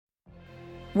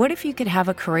What if you could have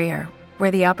a career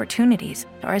where the opportunities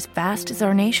are as vast as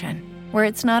our nation, where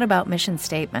it's not about mission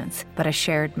statements, but a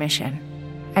shared mission?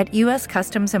 At U.S.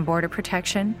 Customs and Border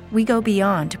Protection, we go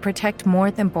beyond to protect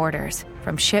more than borders.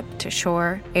 From ship to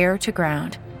shore, air to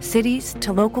ground, cities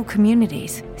to local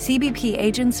communities, CBP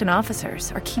agents and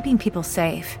officers are keeping people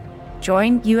safe.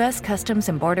 Join U.S. Customs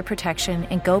and Border Protection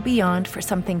and go beyond for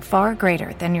something far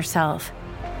greater than yourself.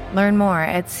 Learn more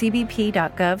at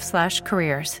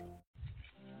cbp.gov/careers.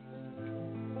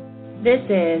 This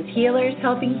is Healers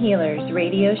Helping Healers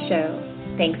radio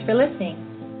show. Thanks for listening.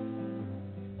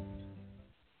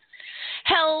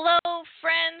 Hello,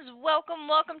 friends.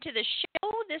 Welcome to the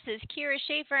show. This is Kira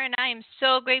Schaefer, and I am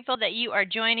so grateful that you are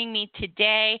joining me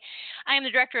today. I am the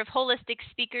director of Holistic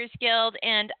Speakers Guild,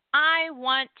 and I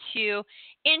want to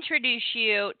introduce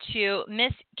you to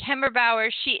Miss Kimber.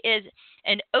 She is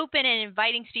an open and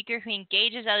inviting speaker who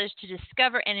engages others to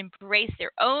discover and embrace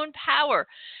their own power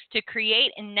to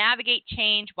create and navigate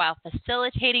change while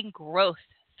facilitating growth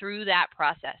through that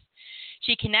process.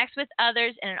 She connects with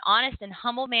others in an honest and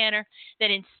humble manner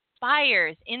that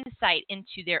inspires insight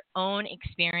into their own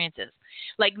experiences.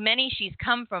 Like many, she's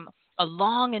come from a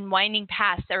long and winding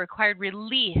past that required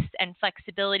release and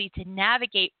flexibility to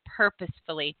navigate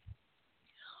purposefully.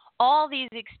 All these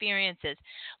experiences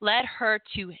led her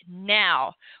to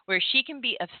now, where she can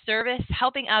be of service,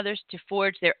 helping others to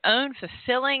forge their own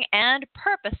fulfilling and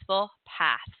purposeful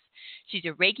paths. She's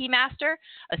a Reiki master,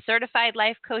 a certified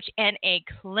life coach, and a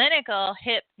clinical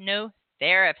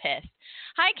hypnotherapist.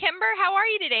 Hi, Kimber. How are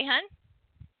you today, hon?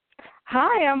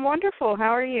 Hi, I'm wonderful. How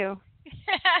are you?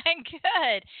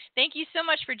 Good. Thank you so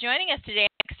much for joining us today.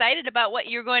 I'm excited about what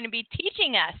you're going to be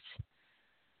teaching us.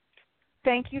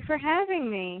 Thank you for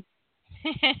having me.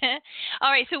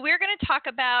 All right, so we're going to talk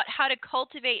about how to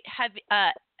cultivate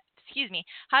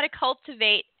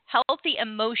healthy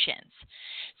emotions.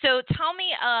 So tell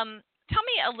me a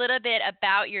little bit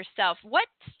about yourself. What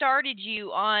started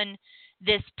you on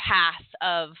this path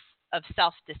of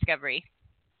self-discovery?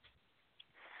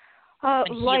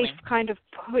 Life kind of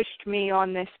pushed me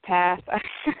on this path.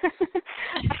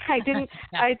 I didn't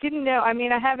know. I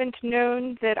mean, I haven't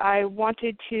known that I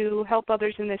wanted to help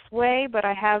others in this way, but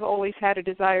I have always had a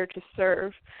desire to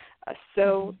serve.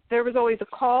 So there was always a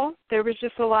call. There was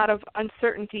just a lot of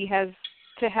uncertainty as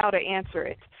to how to answer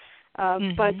it.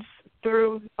 But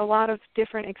through a lot of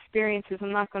different experiences,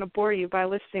 I'm not going to bore you by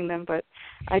listing them, but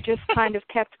I just kind of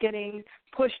kept getting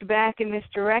pushed back in this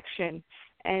direction.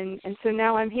 And so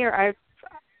now I'm here. I've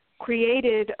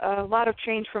created a lot of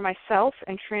change for myself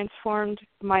and transformed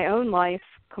my own life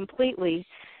completely.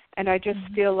 And I just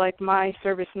feel like my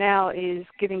service now is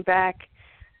giving back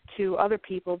to other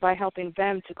people by helping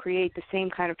them to create the same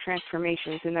kind of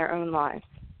transformations in their own lives.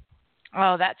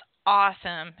 Oh, that's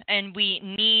awesome. And we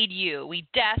need you. We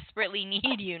desperately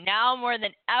need you now more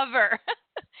than ever.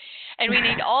 And we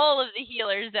need all of the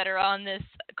healers that are on this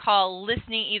call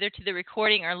listening either to the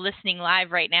recording or listening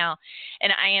live right now.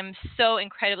 And I am so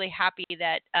incredibly happy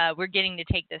that we're getting to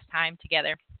take this time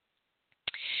together.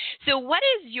 So what's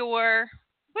your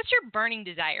burning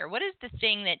desire? What is the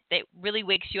thing that really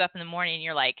wakes you up in the morning and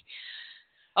you're like,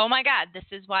 oh my God, this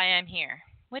is why I'm here?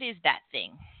 What is that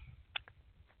thing?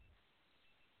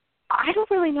 I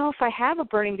don't really know if I have a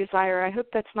burning desire. I hope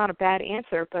that's not a bad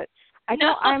answer, but I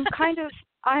know I'm kind of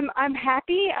I'm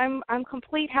happy. I'm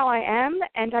complete how I am,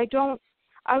 and I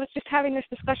was just having this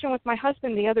discussion with my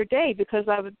husband the other day because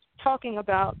I was talking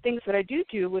about things that I do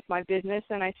with my business,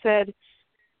 and I said,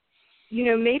 you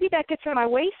know, maybe that gets in my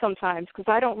way sometimes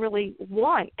because I don't really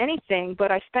want anything,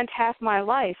 but I spent half my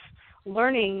life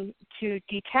learning to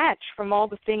detach from all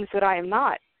the things that I am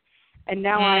not, and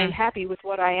now I am happy with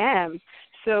what I am.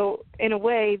 So in a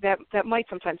way that might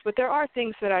sometimes, but there are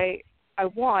things that I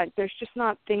want. There's just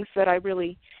not things that I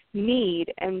really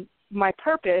need. And my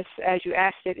purpose, as you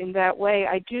asked it in that way,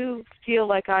 I do feel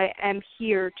like I am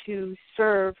here to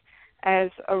serve as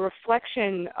a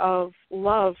reflection of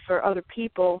love for other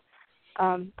people.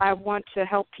 I want to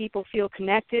help people feel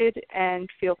connected and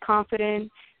feel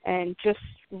confident and just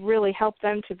really help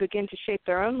them to begin to shape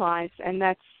their own lives. And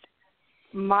that's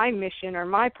my mission or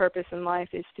my purpose in life,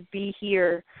 is to be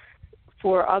here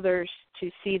for others to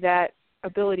see that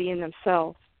ability in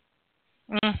themselves.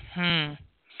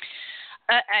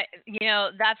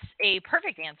 That's a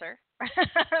perfect answer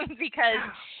because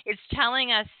it's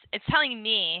telling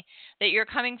me that you're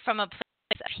coming from a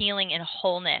place of healing and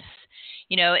wholeness.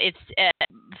 You know, it's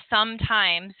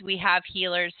sometimes we have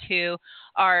healers who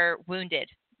are wounded.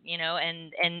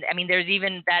 and I mean, there's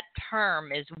even that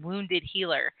term is wounded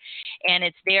healer, and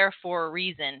it's there for a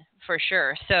reason, for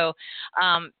sure. So,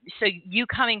 so you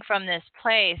coming from this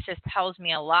place just tells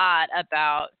me a lot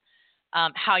about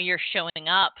how you're showing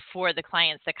up for the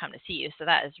clients that come to see you. So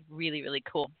that is really, really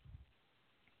cool.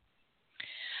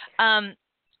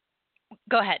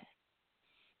 Go ahead.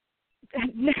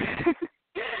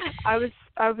 I was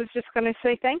just going to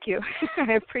say thank you.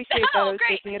 I appreciate that. I was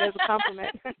great. taking it as a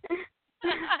compliment.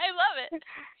 I love it.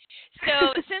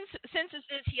 So since this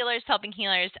is Healers Helping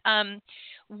Healers,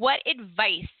 what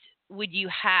advice would you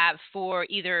have for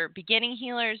either beginning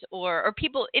healers or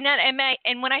people?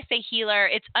 And when I say healer,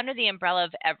 it's under the umbrella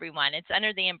of everyone. It's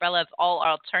under the umbrella of all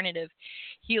alternative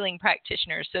healing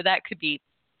practitioners. So that could be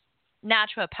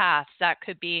naturopaths, that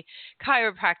could be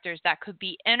chiropractors, that could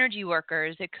be energy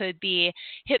workers, it could be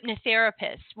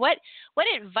hypnotherapists. What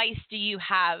advice do you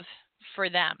have for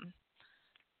them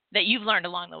that you've learned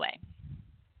along the way?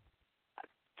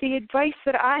 The advice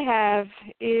that I have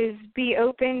is be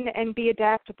open and be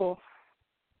adaptable.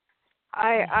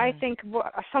 I think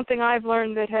something I've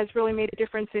learned that has really made a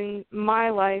difference in my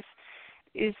life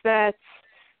is that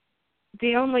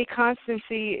the only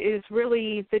constancy is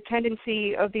really the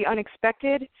tendency of the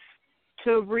unexpected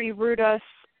to reroute us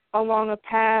along a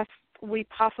path we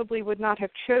possibly would not have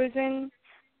chosen,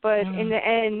 but in the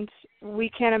end, we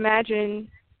can't imagine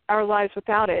our lives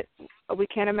without it. We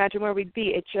can't imagine where we'd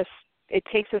be. It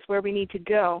takes us where we need to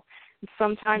go. And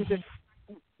sometimes if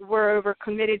we're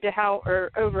overcommitted to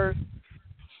or over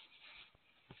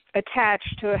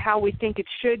attached to how we think it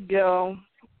should go,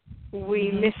 we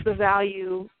miss the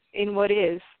value in what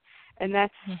is. And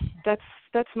that's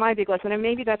my big lesson. And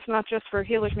maybe that's not just for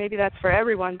healers, maybe that's for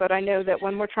everyone, but I know that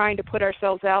when we're trying to put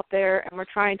ourselves out there and we're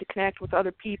trying to connect with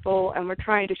other people and we're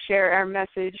trying to share our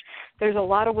message, there's a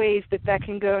lot of ways that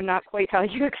can go not quite how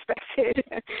you expected.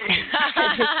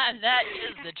 That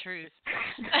is the truth.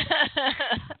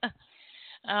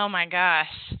 Oh my gosh.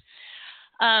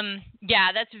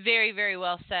 Yeah, that's very, very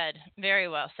well said. Very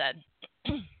well said.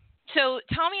 So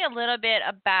tell me a little bit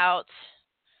about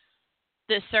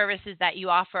the services that you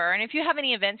offer. And if you have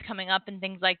any events coming up and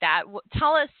things like that,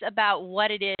 tell us about what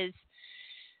it is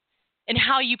and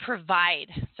how you provide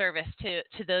service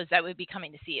to those that would be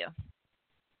coming to see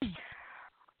you.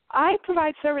 I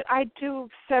provide service. I do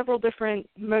several different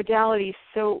modalities.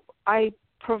 So I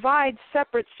provide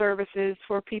separate services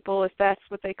for people if that's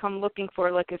what they come looking for.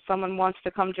 Like if someone wants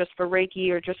to come just for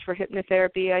Reiki or just for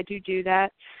hypnotherapy, I do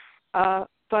that.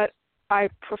 But I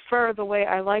prefer the way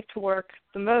I like to work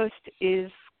the most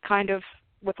is kind of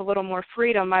with a little more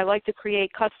freedom. I like to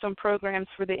create custom programs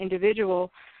for the individual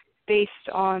based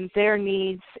on their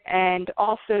needs and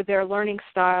also their learning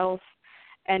styles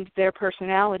and their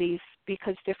personalities,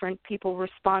 because different people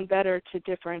respond better to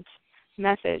different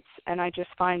methods. And I just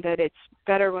find that it's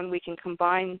better when we can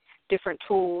combine different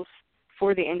tools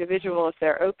for the individual if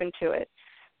they're open to it.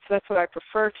 So that's what I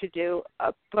prefer to do.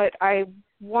 But I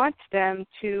want them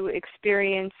to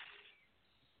experience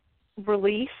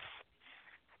release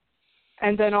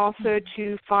and then also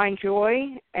to find joy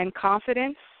and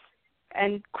confidence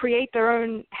and create their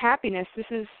own happiness.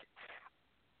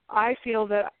 I feel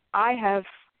that I have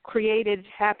created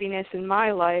happiness in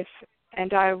my life,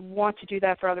 and I want to do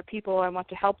that for other people. I want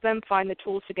to help them find the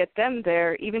tools to get them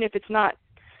there, even if it's not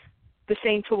the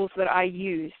same tools that I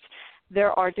used.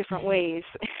 There are different ways,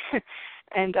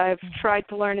 and I've tried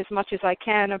to learn as much as I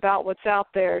can about what's out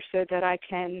there so that I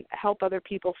can help other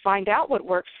people find out what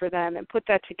works for them and put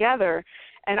that together.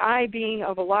 And I, being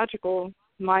of a logical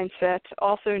mindset,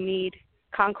 also need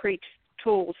concrete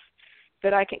tools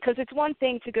that I can, because it's one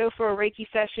thing to go for a Reiki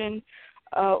session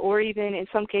or even in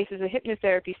some cases a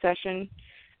hypnotherapy session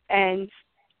and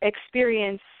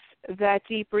experience that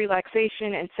deep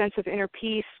relaxation and sense of inner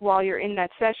peace while you're in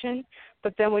that session.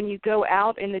 But then when you go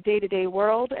out in the day-to-day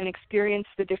world and experience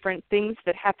the different things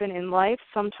that happen in life,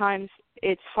 sometimes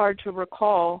it's hard to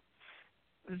recall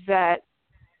that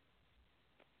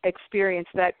experience,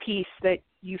 that peace that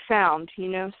you found,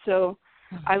 So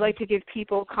I like to give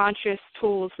people conscious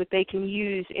tools that they can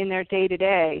use in their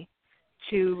day-to-day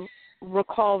to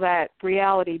recall that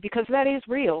reality, because that is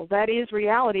real. That is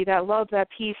reality, that love, that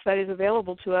peace that is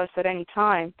available to us at any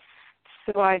time.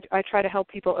 So I try to help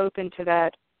people open to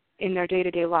that in their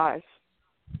day-to-day lives.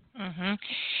 Mm-hmm.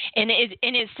 And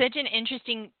it's such an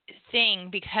interesting thing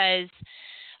because,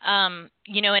 in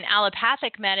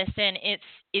allopathic medicine,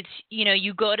 it's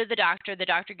you go to the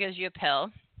doctor gives you a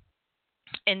pill,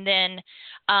 and then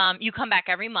you come back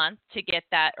every month to get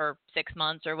that, or 6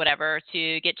 months or whatever,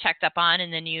 to get checked up on,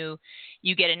 and then you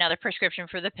get another prescription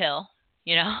for the pill,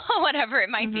 whatever it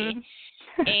might be.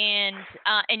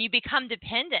 and you become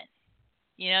dependent.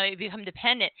 You become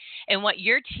dependent. And what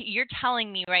you're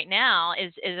telling me right now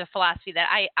is a philosophy that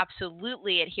I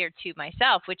absolutely adhere to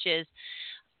myself, which is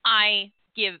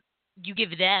you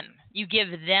give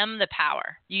them the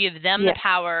power. You give them the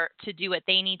power to do what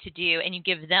they need to do, and you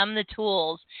give them the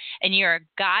tools, and you're a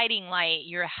guiding light,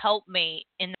 you're a helpmate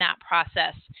in that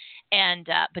process. And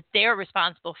but they're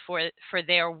responsible for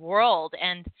their world,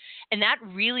 and that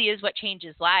really is what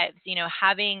changes lives.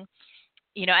 Having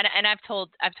and I've told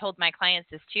my clients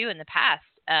this too in the past,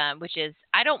 which is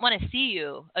I don't want to see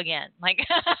you again. Like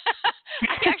I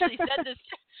actually said this.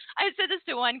 I said this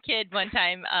to one kid one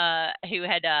time who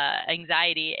had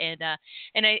anxiety, and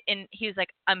he was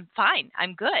like, "I'm fine.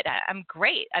 I'm good. I'm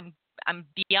great. I'm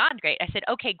beyond great." I said,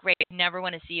 "Okay, great. Never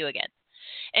want to see you again."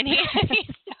 And he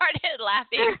started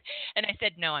laughing, and I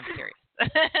said, "No, I'm serious."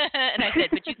 And I said,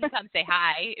 "But you can come say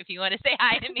hi if you want to say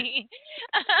hi to me."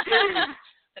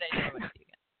 But I never want to see you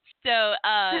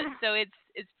again. So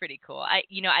it's pretty cool.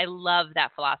 I love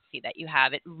that philosophy that you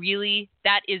have.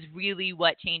 That is really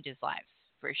what changes lives,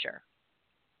 for sure.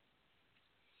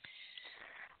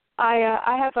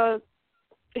 I have a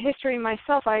history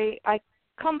myself. I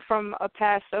come from a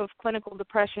past of clinical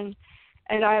depression,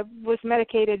 and I was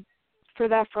medicated for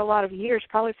that for a lot of years,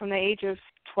 probably from the age of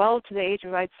 12 to the age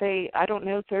of, I'd say,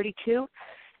 32.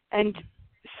 And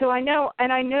so I know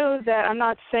that I'm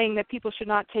not saying that people should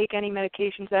not take any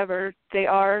medications ever. They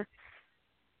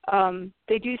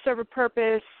do serve a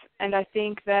purpose, and I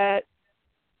think that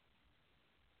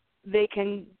they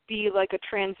can be like a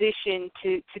transition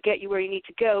to get you where you need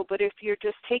to go. But if you're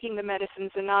just taking the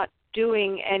medicines and not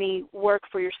doing any work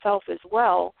for yourself as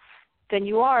well, then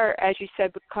you are, as you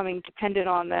said, becoming dependent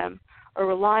on them or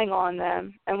relying on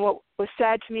them. And what was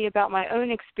sad to me about my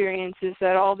own experience is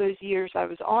that all those years I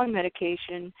was on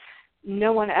medication,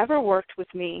 no one ever worked with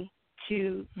me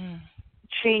to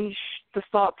change the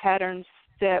thought patterns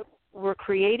that were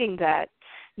creating that.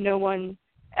 No one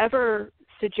ever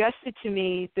suggested to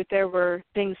me that there were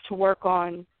things to work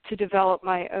on to develop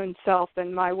my own self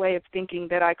and my way of thinking,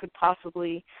 that I could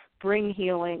possibly bring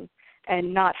healing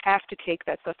and not have to take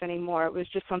that stuff anymore. It was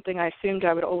just something I assumed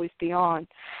I would always be on.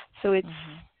 So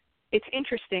it's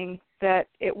interesting that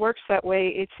it works that way.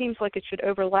 It seems like it should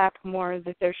overlap more,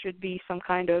 that there should be some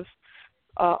kind of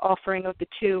offering of the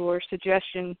two or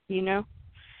suggestion,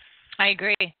 I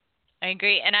agree.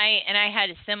 And I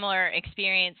had a similar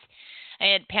experience. I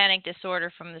had panic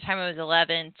disorder from the time I was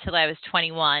 11 till I was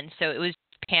 21. So it was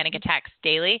panic attacks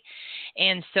daily.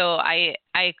 And so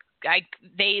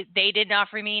they didn't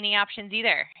offer me any options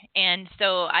either. And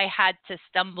so I had to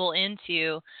stumble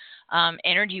into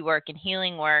energy work and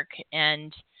healing work,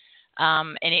 and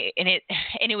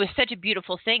it was such a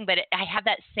beautiful thing. But I have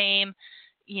that same,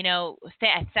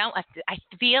 I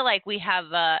feel like we have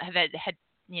had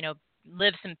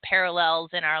lived some parallels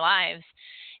in our lives,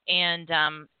 and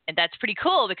that's pretty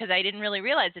cool, because I didn't really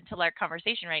realize it until our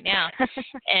conversation right now,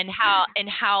 and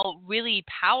how really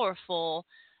powerful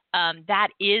that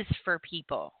is for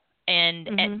people.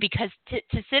 And because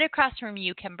to sit across from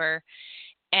you, Kimber,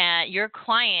 and your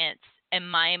clients in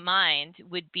my mind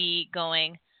would be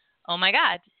going, "Oh my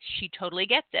God, she totally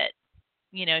gets it.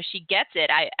 She gets it.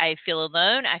 I feel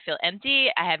alone. I feel empty.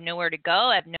 I have nowhere to go.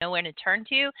 I have nowhere to turn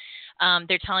to.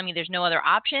 They're telling me there's no other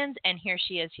options. And here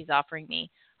she is. She's offering me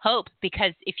hope,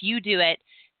 because if you do it,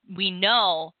 we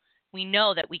know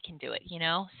that we can do it,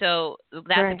 So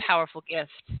that's a powerful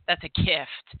gift. That's a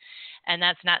gift. And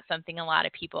that's not something a lot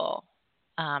of people,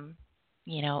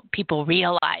 people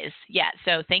realize yet.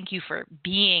 So thank you for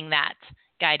being that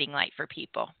guiding light for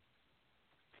people.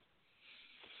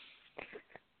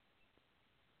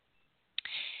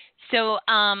 So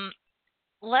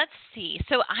let's see.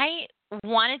 So I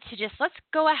wanted to let's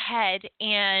go ahead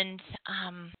and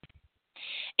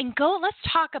let's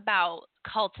talk about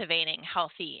cultivating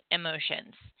healthy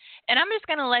emotions. And I'm just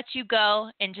going to let you go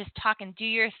and just talk and do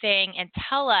your thing and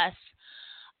tell us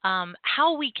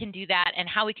how we can do that and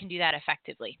how we can do that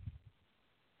effectively.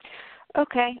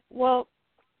 Okay. Well,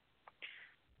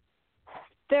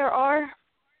 there is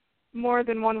more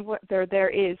than one way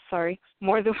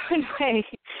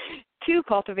to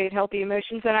cultivate healthy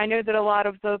emotions. And I know that a lot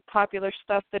of the popular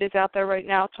stuff that is out there right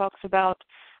now talks about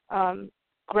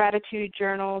gratitude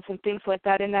journals and things like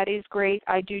that, and that is great.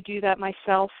 I do that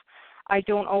myself. I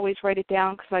don't always write it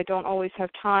down because I don't always have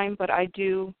time, but I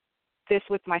do this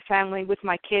with my family, with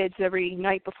my kids. Every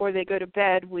night before they go to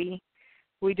bed, we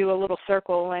do a little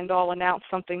circle and all announce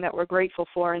something that we're grateful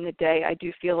for in the day. I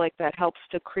do feel like that helps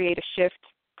to create a shift,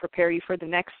 prepare you for the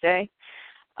next day.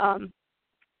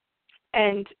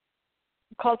 And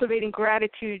cultivating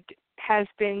gratitude has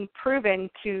been proven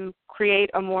to create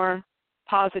a more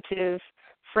positive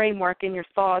framework in your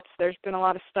thoughts. There's been a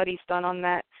lot of studies done on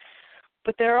that.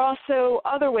 But there are also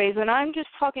other ways, and I'm just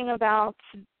talking about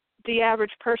the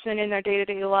average person in their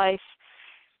day-to-day life.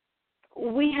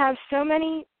 We have so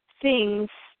many things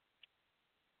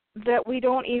that we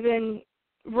don't even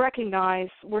recognize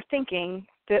we're thinking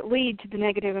that lead to the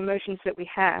negative emotions that we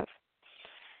have.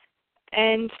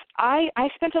 And I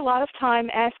spent a lot of time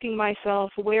asking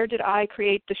myself, where did I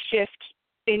create the shift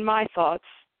in my thoughts?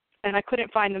 And I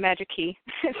couldn't find the magic key,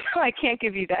 so I can't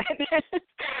give you that.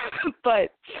 But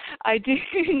I do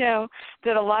know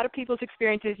that a lot of people's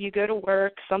experiences, you go to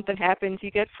work, something happens,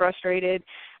 you get frustrated.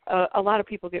 A lot of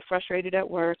people get frustrated at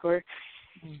work, or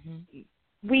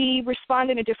we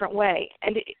respond in a different way.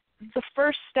 And the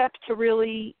first step to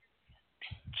really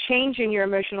changing your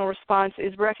emotional response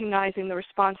is recognizing the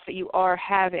response that you are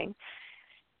having.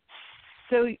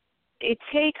 So it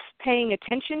takes paying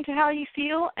attention to how you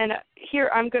feel, and here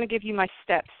I'm going to give you my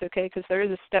steps, okay, because there is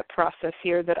a step process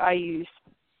here that I use.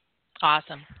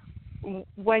 Awesome.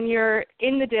 When you're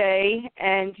in the day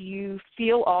and you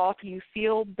feel off, you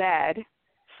feel bad,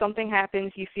 something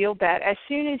happens, you feel bad. As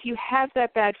soon as you have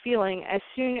that bad feeling, as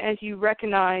soon as you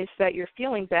recognize that you're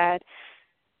feeling bad,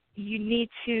 you need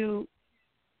to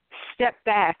step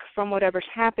back from whatever's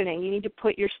happening. You need to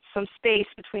put some space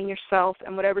between yourself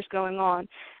and whatever's going on.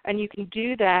 And you can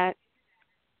do that.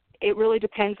 It really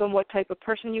depends on what type of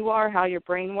person you are, how your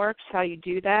brain works, how you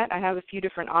do that. I have a few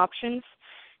different options.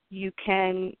 You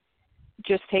can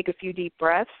just take a few deep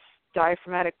breaths,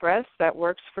 diaphragmatic breaths. That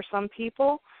works for some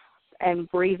people. And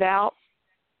breathe out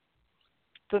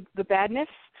the badness.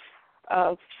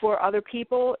 For other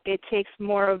people, it takes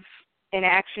more of an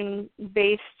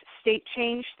action-based state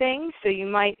change thing. So you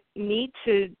might need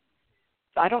to,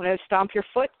 I don't know, stomp your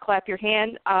foot, clap your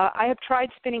hand. I have tried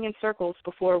spinning in circles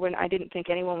before when I didn't think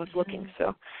anyone was looking.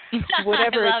 So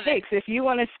whatever it takes. If you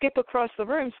want to skip across the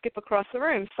room, skip across the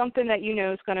room. Something that you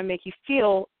know is going to make you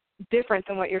feel different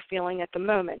than what you're feeling at the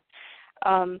moment.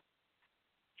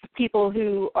 People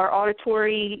who are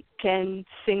auditory can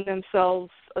sing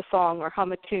themselves a song or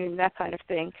hum a tune, that kind of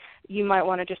thing. You might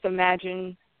want to just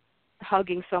imagine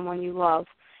hugging someone you love.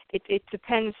 It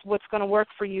depends what's going to work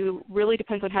for you. Really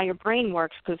depends on how your brain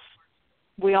works, because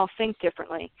we all think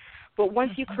differently. But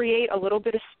once you create a little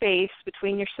bit of space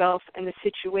between yourself and the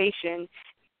situation,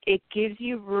 it gives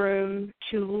you room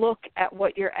to look at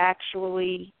what you're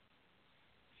actually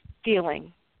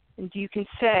feeling. And you can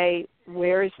say,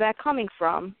 where is that coming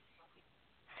from?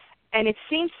 And it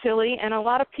seems silly, and a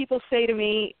lot of people say to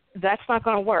me, that's not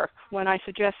going to work when I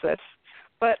suggest this.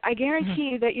 But I guarantee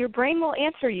you that your brain will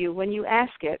answer you when you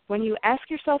ask it. When you ask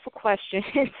yourself a question,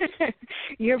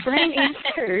 your brain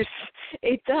answers.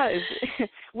 It does.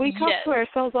 We talk to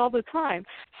ourselves all the time.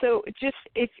 So just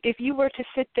if you were to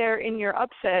sit there in your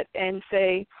upset and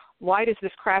say, why does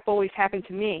this crap always happen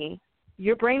to me?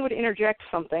 Your brain would interject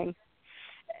something,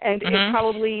 and it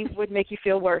probably would make you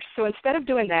feel worse. So instead of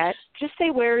doing that, just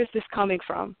say, where is this coming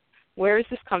from? Where is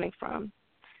this coming from?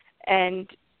 And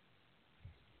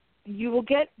you will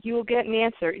get an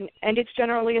answer, and it's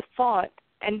generally a thought.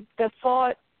 And the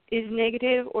thought is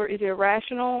negative or is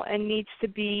irrational and needs to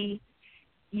be,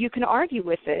 you can argue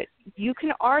with it. You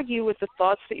can argue with the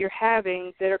thoughts that you're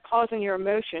having that are causing your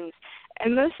emotions.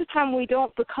 And most of the time we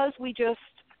don't, because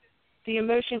the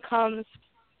emotion comes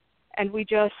and we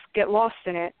just get lost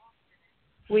in it.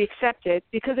 We accept it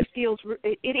because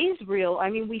it is real. I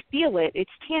mean, we feel it.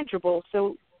 It's tangible,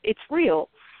 so it's real.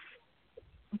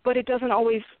 But it doesn't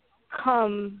always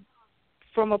come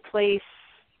from a place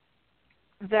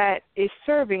that is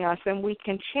serving us, and we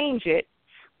can change it.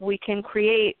 We can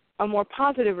create a more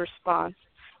positive response.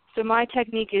 So my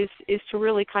technique is to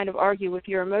really kind of argue with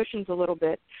your emotions a little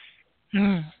bit.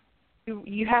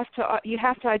 You have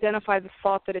to identify the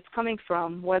thought that it's coming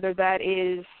from, whether that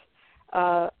is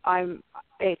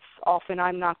it's often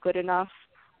I'm not good enough,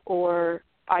 or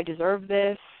I deserve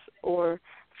this, or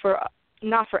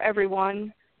not for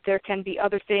everyone. There can be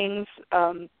other things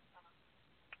that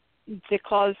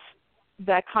cause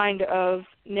that kind of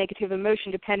negative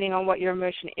emotion depending on what your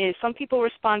emotion is. Some people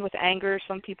respond with anger.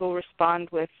 Some people respond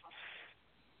with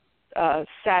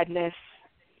sadness.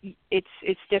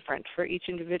 It's different for each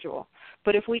individual.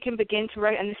 But if we can begin to,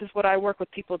 and this is what I work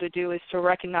with people to do, is to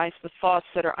recognize the thoughts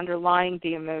that are underlying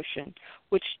the emotion,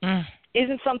 which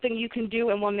isn't something you can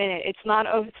do in 1 minute. It's not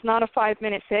a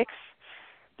 5-minute fix,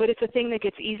 but it's a thing that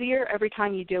gets easier every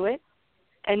time you do it.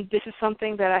 And this is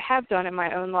something that I have done in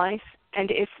my own life. And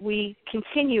if we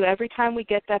continue every time we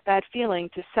get that bad feeling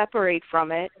to separate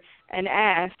from it and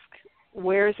ask,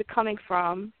 where is it coming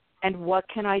from and what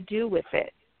can I do with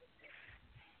it?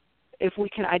 if we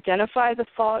can identify the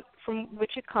thought from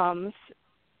which it comes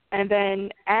and then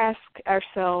ask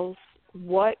ourselves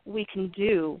what we can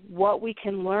do, what we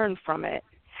can learn from it,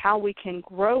 how we can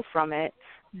grow from it,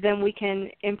 then we can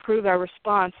improve our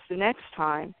response the next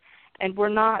time. And we're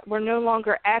no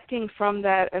longer acting from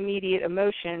that immediate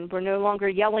emotion. We're no longer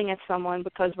yelling at someone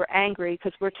because we're angry,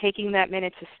 because we're taking that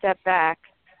minute to step back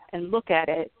and look at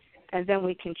it, and then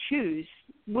we can choose.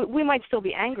 We might still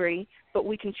be angry, but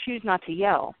we can choose not to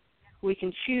yell. We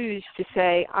can choose to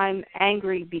say, I'm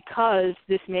angry because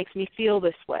this makes me feel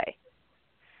this way.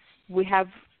 We have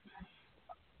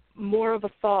more of a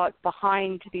thought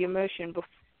behind the emotion,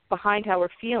 behind how we're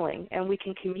feeling, and we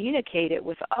can communicate it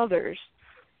with others,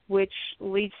 which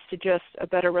leads to just a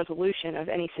better resolution of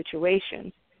any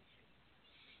situation.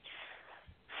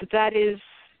 So that is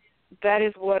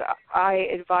what I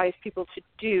advise people to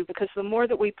do, because the more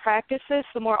that we practice this,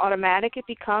 the more automatic it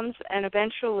becomes, and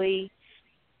eventually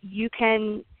you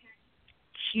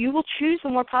will choose the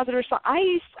more positive response.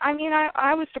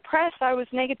 I was depressed. I was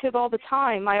negative all the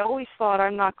time. I always thought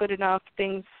I'm not good enough.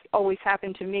 Things always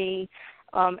happen to me.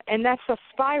 And that's a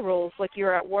spiral. Like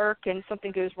you're at work and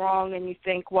something goes wrong and you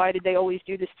think, why did they always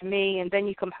do this to me? And then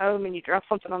you come home and you drop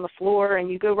something on the floor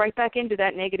and you go right back into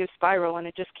that negative spiral, and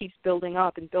it just keeps building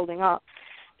up and building up.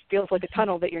 It feels like a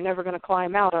tunnel that you're never going to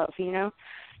climb out of, you know?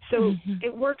 So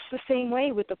it works the same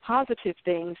way with the positive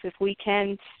things. If we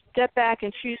can step back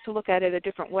and choose to look at it a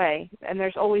different way, and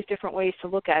there's always different ways to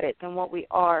look at it than what we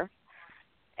are.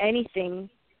 Anything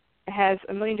has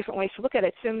a million different ways to look at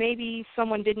it. So maybe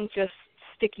someone didn't just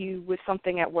stick you with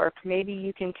something at work. Maybe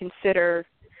you can consider,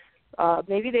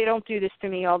 maybe they don't do this to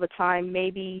me all the time.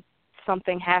 Maybe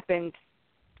something happened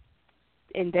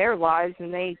in their lives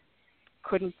and they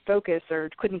couldn't focus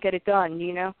or couldn't get it done,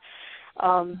 you know?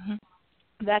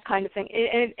 That kind of thing.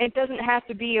 It doesn't have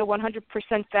to be a 100%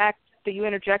 fact that you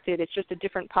interjected. It's just a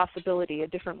different possibility, a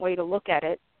different way to look at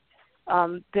it,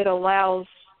 that allows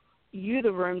you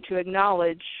the room to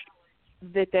acknowledge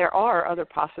that there are other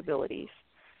possibilities.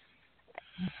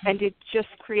 And it just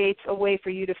creates a way for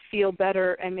you to feel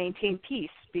better and maintain peace,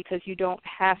 because you don't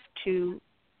have to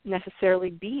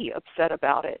necessarily be upset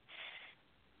about it.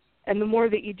 And the more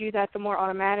that you do that, the more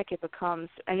automatic it becomes.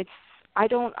 And I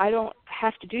don't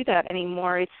have to do that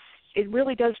anymore. It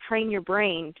really does train your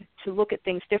brain to look at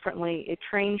things differently. It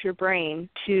trains your brain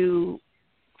to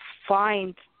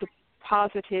find the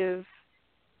positive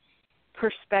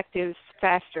perspectives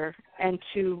faster and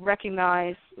to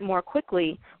recognize more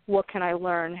quickly, what can I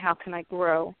learn, how can I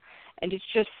grow. And it's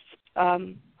just,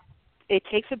 it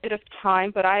takes a bit of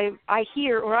time, but I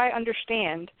hear, or I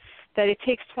understand, that it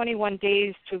takes 21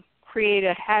 days to create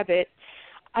a habit.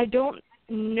 I don't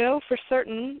know for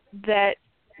certain that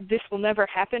this will never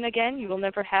happen again. You will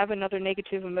never have another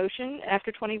negative emotion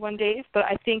after 21 days, but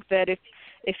I think that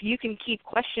if you can keep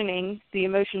questioning the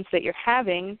emotions that you're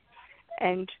having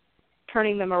and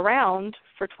turning them around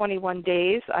for 21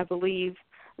 days, I believe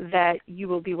that you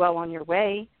will be well on your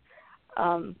way.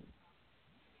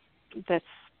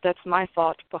 That's my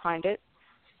thought behind it.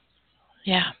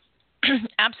 Yeah.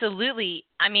 Absolutely.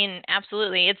 I mean,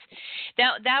 absolutely. It's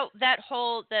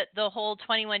the whole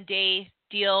 21-day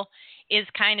deal is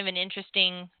kind of an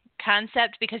interesting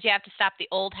concept, because you have to stop the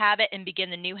old habit and begin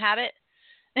the new habit.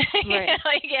 Right.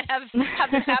 You can't have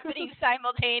them happening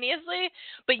simultaneously.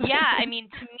 But yeah, I mean,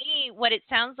 to me, what it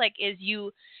sounds like is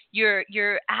you're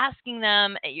asking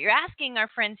our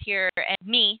friends here and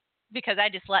me, because I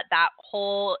just let that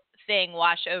whole thing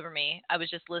wash over me. I was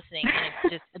just listening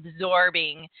and just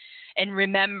absorbing and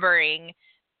remembering.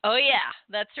 Oh yeah,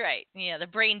 that's right. Yeah, the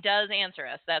brain does answer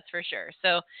us. That's for sure.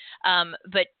 So,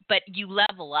 but you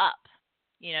level up.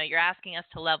 You know, you're asking us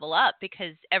to level up,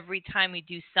 because every time we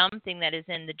do something that is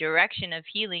in the direction of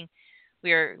healing,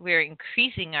 we're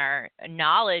increasing our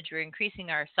knowledge, we're increasing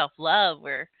our self-love.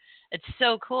 It's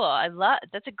so cool.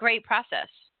 That's a great process.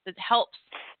 It helps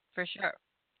for sure.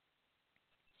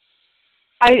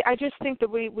 I just think that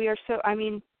we are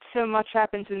so much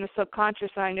happens in the subconscious,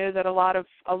 and I know that a lot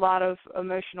of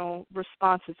emotional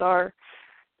responses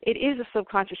it is a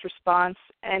subconscious response,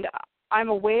 and I'm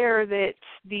aware that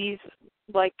these,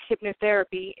 like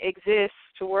hypnotherapy, exists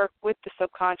to work with the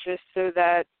subconscious, so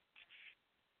that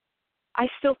I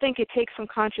still think it takes some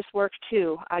conscious work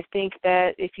too. I think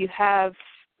that if you have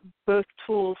both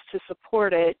tools to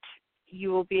support it,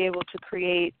 you will be able to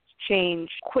create change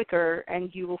quicker,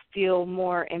 and you will feel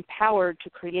more empowered to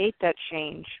create that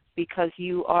change, because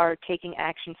you are taking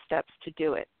action steps to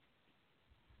do it.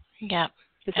 Yeah,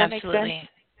 does that make sense?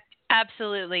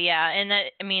 Absolutely, yeah. And that,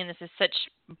 I mean, this is such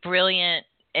brilliant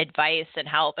advice and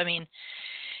help. I mean,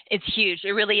 it's huge.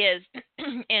 It really is.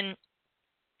 And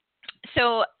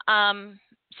So, so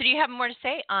do you have more to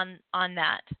say on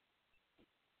that?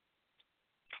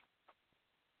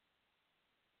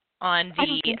 On I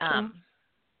don't the think so.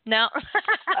 no.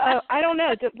 I don't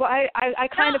know. Well, I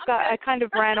kind of got, I kind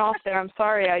of ran off there. I'm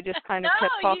sorry. I just kind of No,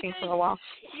 kept you talking for did. a while.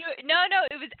 No,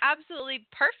 it was absolutely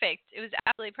perfect. It was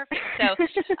absolutely perfect. So,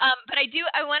 but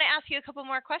I want to ask you a couple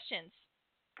more questions,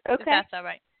 if Okay. that's all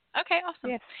right. Okay,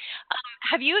 awesome. Yes.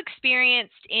 Have you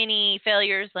experienced any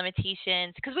failures,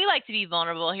 limitations? Because we like to be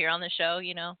vulnerable here on the show,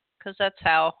 because that's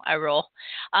how I roll.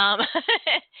 Um,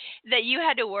 that you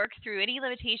had to work through, any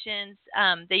limitations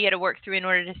that you had to work through in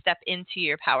order to step into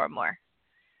your power more?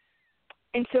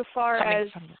 Insofar as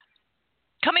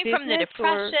Coming from the business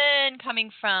or depression,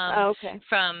 coming from okay.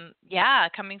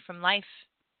 coming from life.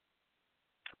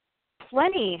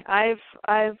 Plenty.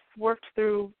 I've worked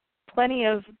through plenty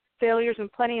of failures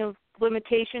and plenty of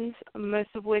limitations, most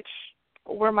of which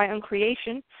were my own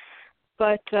creation.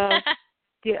 But yeah,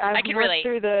 I I've can worked relate.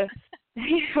 through the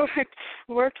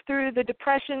worked through the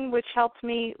depression, which helped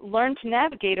me learn to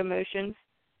navigate emotions.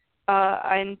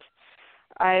 And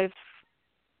I've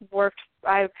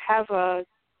I have a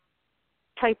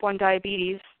type 1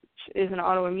 diabetes, which is an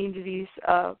autoimmune disease.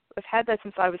 I've had that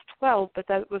since I was 12, but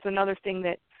that was another thing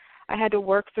that I had to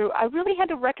work through. I really had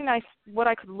to recognize what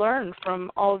I could learn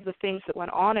from all of the things that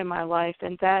went on in my life,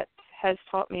 and that has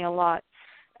taught me a lot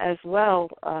as well.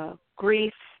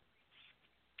 Grief.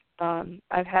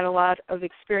 I've had a lot of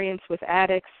experience with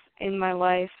addicts in my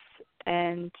life,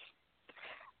 and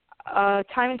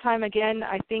time and time again,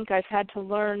 I think I've had to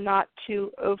learn not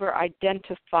to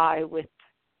over-identify with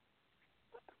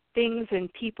things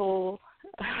and people,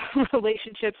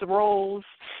 relationships, roles,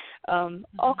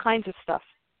 all kinds of stuff.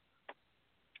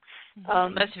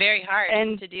 That's very hard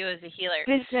and to do as a healer.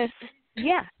 Business,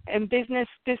 yeah, and business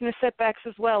setbacks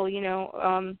as well.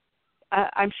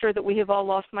 I'm sure that we have all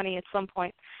lost money at some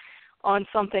point on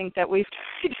something that we've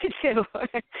tried to do.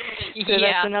 So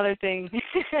that's another thing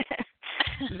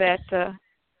that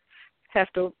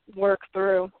have to work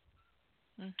through.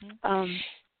 Mm-hmm.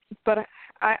 But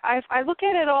I look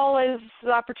at it all as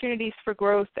opportunities for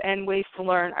growth and ways to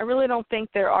learn. I really don't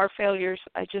think there are failures.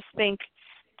 I just think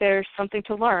there's something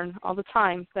to learn all the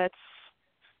time. That's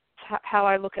how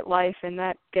I look at life, and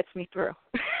that gets me through.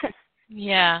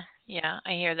 Yeah,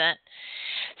 I hear that.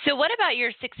 So what about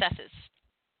your successes?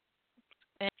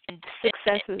 And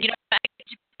Successes. Being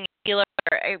a healer,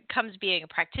 it comes being a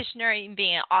practitioner,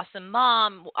 being an awesome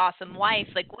mom, awesome wife.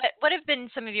 Like, what have been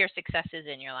some of your successes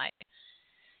in your life?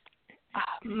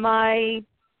 My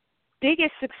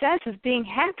biggest success is being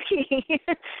happy.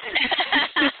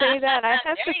 To say that, I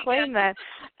have to claim that.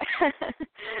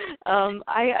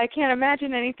 I can't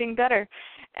imagine anything better.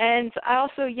 And I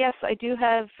also, yes, I do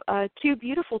have 2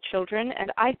 beautiful children,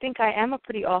 and I think I am a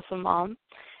pretty awesome mom.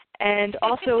 And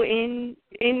also in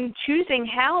choosing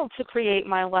how to create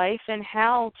my life and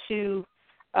how to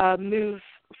move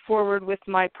forward with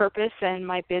my purpose and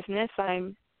my business,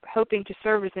 I'm hoping to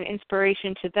serve as an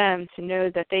inspiration to them to know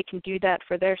that they can do that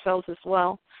for themselves as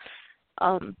well.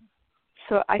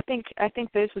 So I think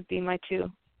those would be my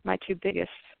two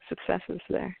biggest successes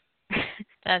there.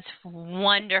 That's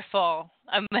wonderful.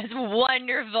 That's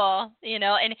wonderful.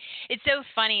 And it's so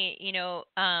funny.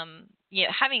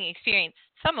 Having experienced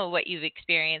some of what you've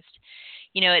experienced,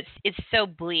 it's so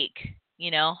bleak.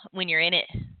 When you're in it.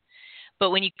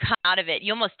 But when you come out of it,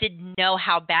 you almost didn't know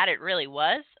how bad it really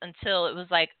was until it was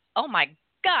like, oh my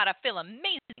God, I feel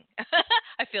amazing.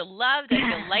 I feel loved. I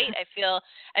feel light. I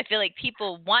feel like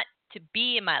people want to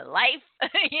be in my life.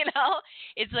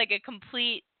 It's like a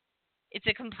complete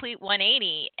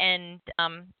 180. And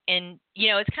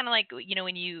it's kind of like,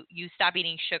 when you stop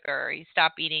eating sugar or you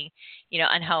stop eating,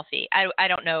 unhealthy. I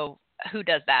don't know who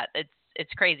does that.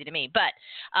 It's crazy to me, but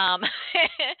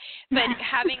but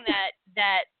having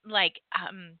that like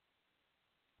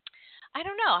I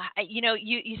don't know,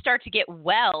 you start to get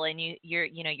well, and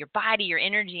your body, your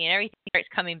energy, and everything starts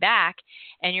coming back,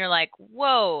 and you're like,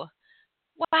 whoa,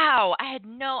 wow, I had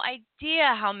no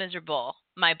idea how miserable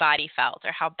my body felt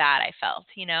or how bad I felt.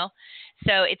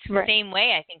 So it's the same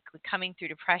way, I think, with coming through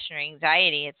depression or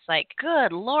anxiety. It's like,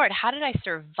 good Lord, how did I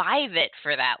survive it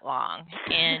for that long?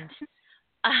 And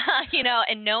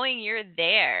and knowing you're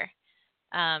there,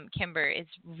 Kimber, is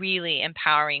really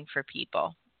empowering for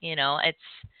people.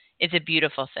 It's a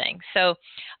beautiful thing. So,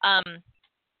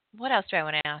 what else do I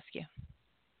want to ask you?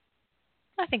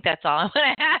 I think that's all I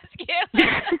want to ask you.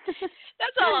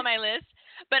 That's all on my list.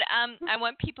 But I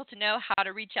want people to know how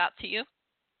to reach out to you.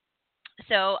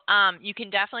 So you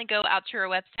can definitely go out to our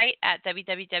website at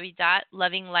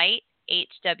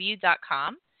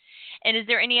www.lovinglighthw.com. And is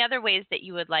there any other ways that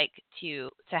you would like to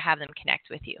have them connect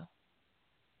with you?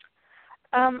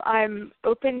 I'm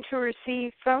open to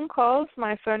receive phone calls.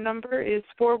 My phone number is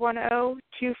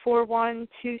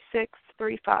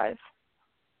 410-241-2635.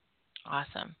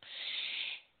 Awesome.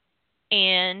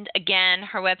 And again,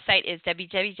 her website is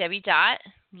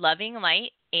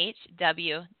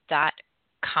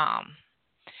www.lovinglighthw.com.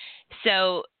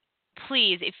 So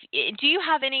please, do you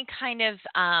have any kind of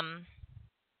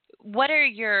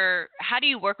how do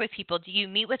you work with people? Do you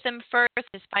meet with them first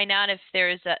to find out if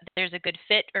there's a good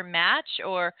fit or match,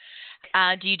 or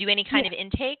do you do any kind of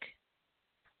intake?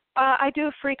 I do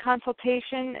a free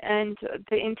consultation, and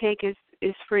the intake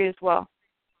is free as well.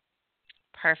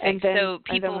 Perfect. And then, so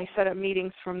and then we set up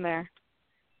meetings from there.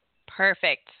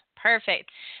 Perfect.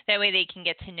 That way they can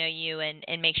get to know you and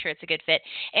make sure it's a good fit.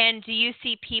 And do you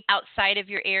see people outside of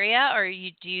your area, or you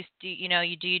do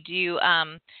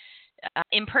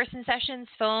in-person sessions,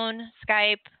 phone,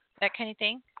 Skype, that kind of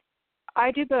thing?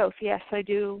 I do both. Yes, I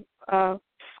do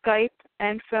Skype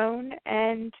and phone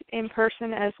and in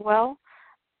person as well.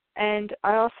 And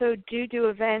I also do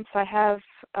events. I have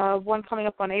one coming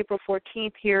up on April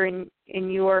 14th here in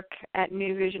New York at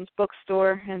New Visions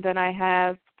Bookstore. And then I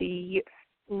have the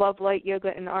Love, Light,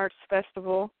 Yoga, and Arts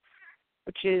Festival,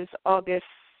 which is August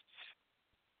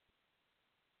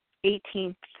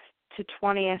 18th to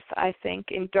 20th, I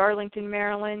think, in Darlington,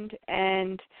 Maryland.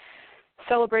 And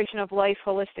Celebration of Life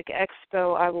Holistic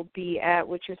Expo I will be at,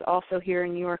 which is also here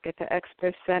in New York at the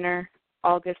Expo Center,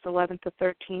 August 11th to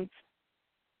 13th.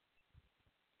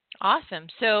 Awesome.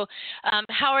 So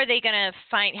how could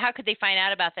they find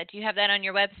out about that? Do you have that on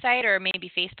your website or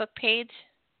maybe Facebook page?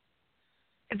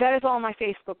 That is on my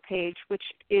Facebook page, which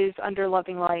is under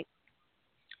Loving Light.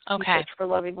 Okay. You search for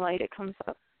Loving Light, it comes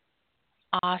up.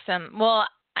 Awesome. Well,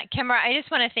 Kimber, I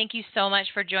just want to thank you so much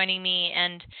for joining me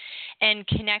and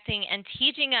connecting and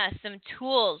teaching us some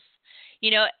tools.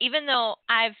 Even though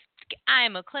I'm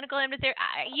a clinical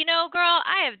hypnotherapist, girl,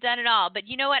 I have done it all. But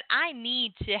you know what? I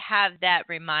need to have that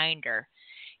reminder.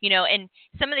 And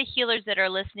some of the healers that are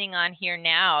listening on here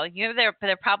now,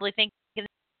 they're probably thinking,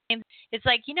 it's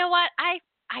like, you know what?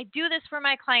 I do this for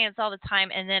my clients all the time,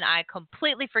 and then I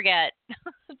completely forget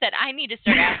that I need to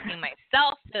start asking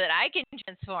myself so that I can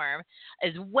transform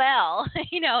as well,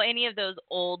 any of those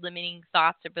old limiting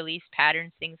thoughts or beliefs,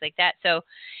 patterns, things like that. So,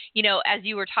 as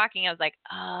you were talking, I was like,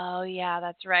 oh, yeah,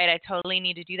 that's right. I totally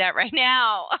need to do that right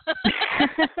now.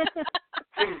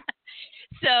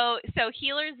 So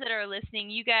healers that are listening,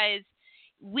 you guys,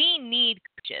 we need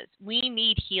coaches. We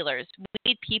need healers. We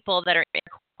need people that are in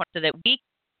the corner so that we can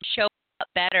show up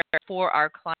better for our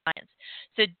clients.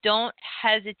 So don't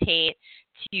hesitate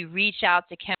to reach out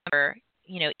to Kimber.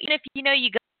 Even if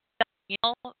you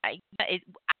go, I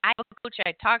have a coach.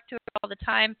 I talk to her all the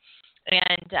time,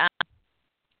 and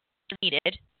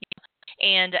needed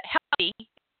and healthy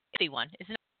one. It's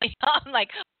not I'm like,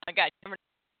 oh my God,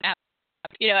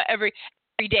 every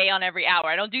day on every hour.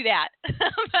 I don't do that,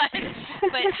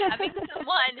 but having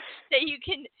someone that you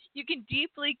can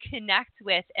deeply connect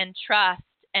with and trust,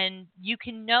 and you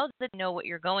can know what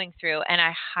you're going through. And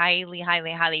I highly,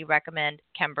 highly, highly recommend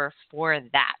Kimber for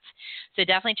that. So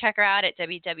definitely check her out at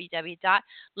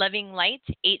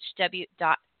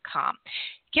www.lovinglighthw.com.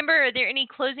 Kimber, are there any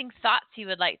closing thoughts you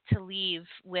would like to leave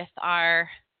with our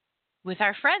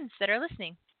friends that are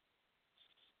listening?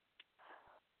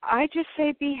 I just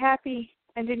say be happy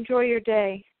and enjoy your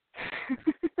day.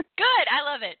 Good. I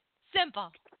love it. Simple.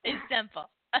 It's simple.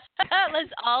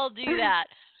 Let's all do that.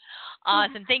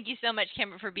 Awesome. Thank you so much,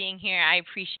 Kimber, for being here. I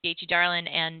appreciate you, darling.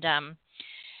 And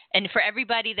for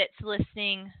everybody that's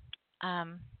listening,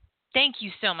 thank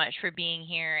you so much for being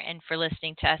here and for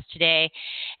listening to us today.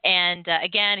 And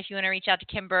again, if you want to reach out to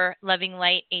Kimber,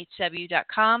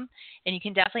 lovinglighthw.com. And you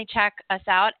can definitely check us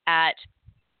out at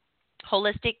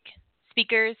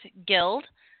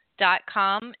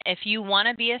holisticspeakersguild.com. If you want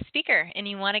to be a speaker and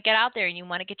you want to get out there and you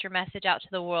want to get your message out to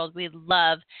the world, we'd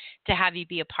love to have you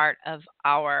be a part of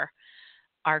our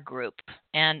group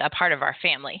and a part of our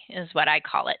family is what I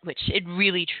call it, which it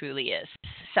really, truly is.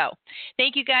 So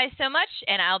thank you guys so much,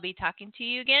 and I'll be talking to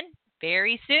you again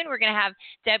very soon. We're going to have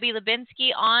Debbie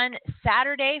Lubinsky on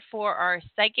Saturday for our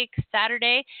Psychic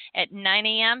Saturday at 9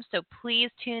 a.m., so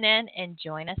please tune in and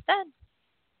join us then.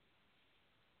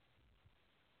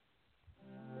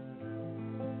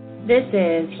 This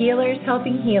is Healers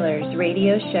Helping Healers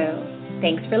radio show.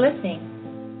 Thanks for listening.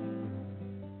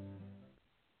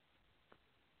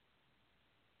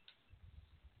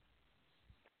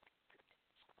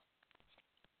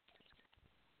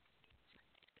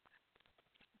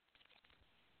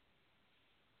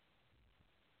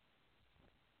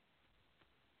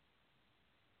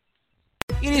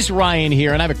 It is Ryan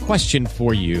here, and I have a question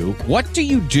for you. What do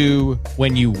you do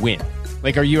when you win?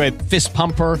 Like, are you a fist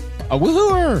pumper, a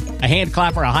woohooer, a hand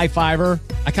clapper, a high fiver?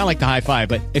 I kind of like the high five,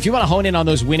 but if you want to hone in on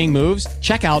those winning moves,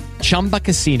 check out Chumba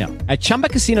Casino. At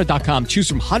ChumbaCasino.com, choose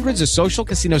from hundreds of social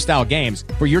casino-style games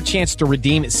for your chance to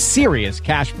redeem serious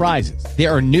cash prizes.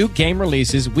 There are new game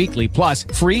releases weekly, plus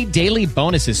free daily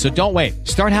bonuses. So don't wait.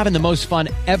 Start having the most fun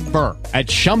ever at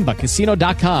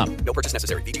ChumbaCasino.com. No purchase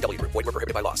necessary. VGW Group. Void where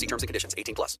prohibited by law. See terms and conditions.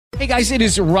 18+. Hey guys, it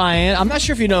is Ryan. I'm not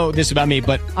sure if you know this about me,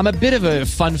 but I'm a bit of a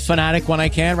fun fanatic when I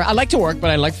can. I like to work, but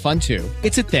I like fun too.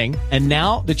 It's a thing. And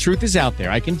now the truth is out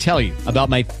there. I can tell you about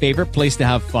my favorite place to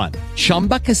have fun.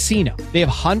 Chumba Casino. They have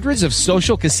hundreds of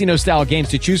social casino-style games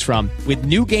to choose from with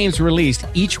new games released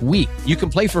each week. You can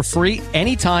play for free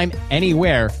anytime,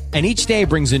 anywhere, and each day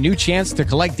brings a new chance to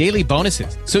collect daily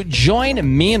bonuses. So join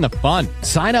me in the fun.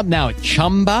 Sign up now at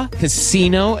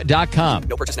ChumbaCasino.com.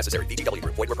 No purchase necessary. VGW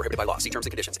Group. Void where prohibited by law. See terms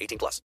and conditions. 18+.